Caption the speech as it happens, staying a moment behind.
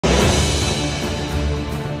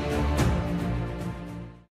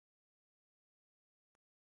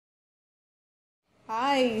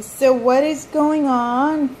Hi, so what is going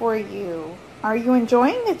on for you? Are you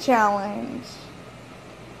enjoying the challenge?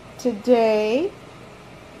 Today,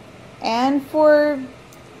 and for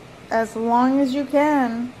as long as you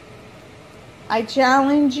can, I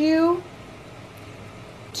challenge you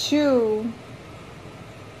to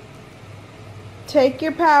take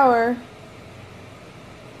your power,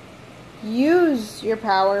 use your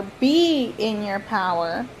power, be in your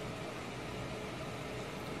power,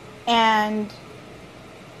 and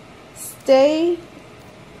stay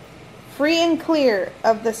free and clear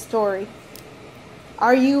of the story.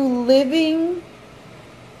 Are you living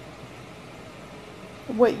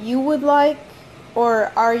what you would like,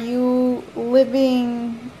 or are you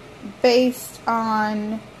living based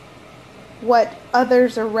on what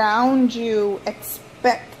others around you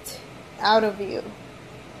expect out of you?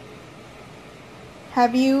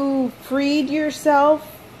 Have you freed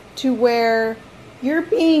yourself to where you're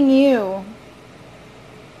being you?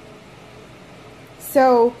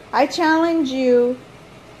 So I challenge you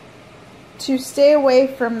to stay away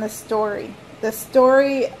from the story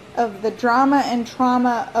of the drama and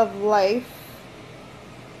trauma of life.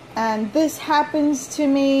 And this happens to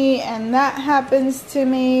me, and that happens to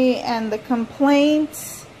me, and the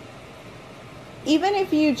complaints. Even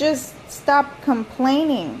if you just stop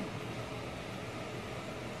complaining,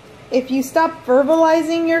 if you stop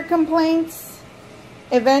verbalizing your complaints,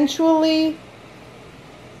 eventually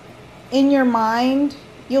in your mind,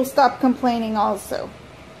 you'll stop complaining also.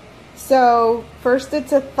 So first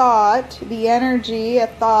it's a thought, the energy, a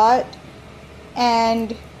thought,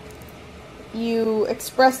 and you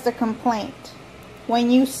expressed a complaint.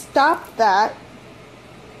 When you stop that,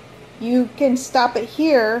 you can stop it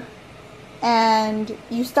here, and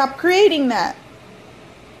you stop creating that.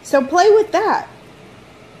 So play with that.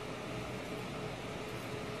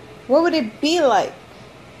 What would it be like?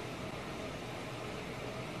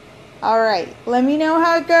 Alright, let me know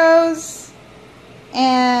how it goes.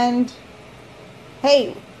 And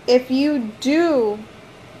hey, if you do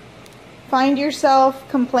find yourself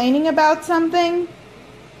complaining about something,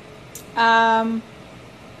 what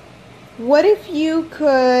if you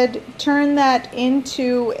could turn that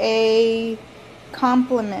into a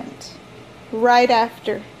compliment right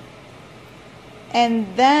after? And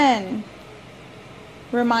then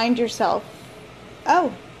remind yourself,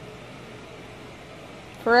 oh,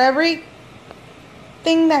 for every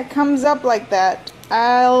thing that comes up like that,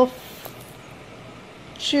 I'll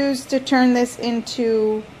choose to turn this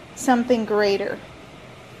into something greater.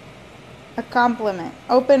 A compliment.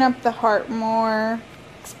 Open up the heart more.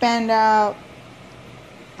 Expand out.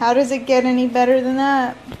 How does it get any better than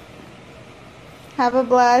that? Have a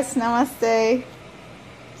blast. Namaste.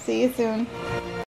 See you soon.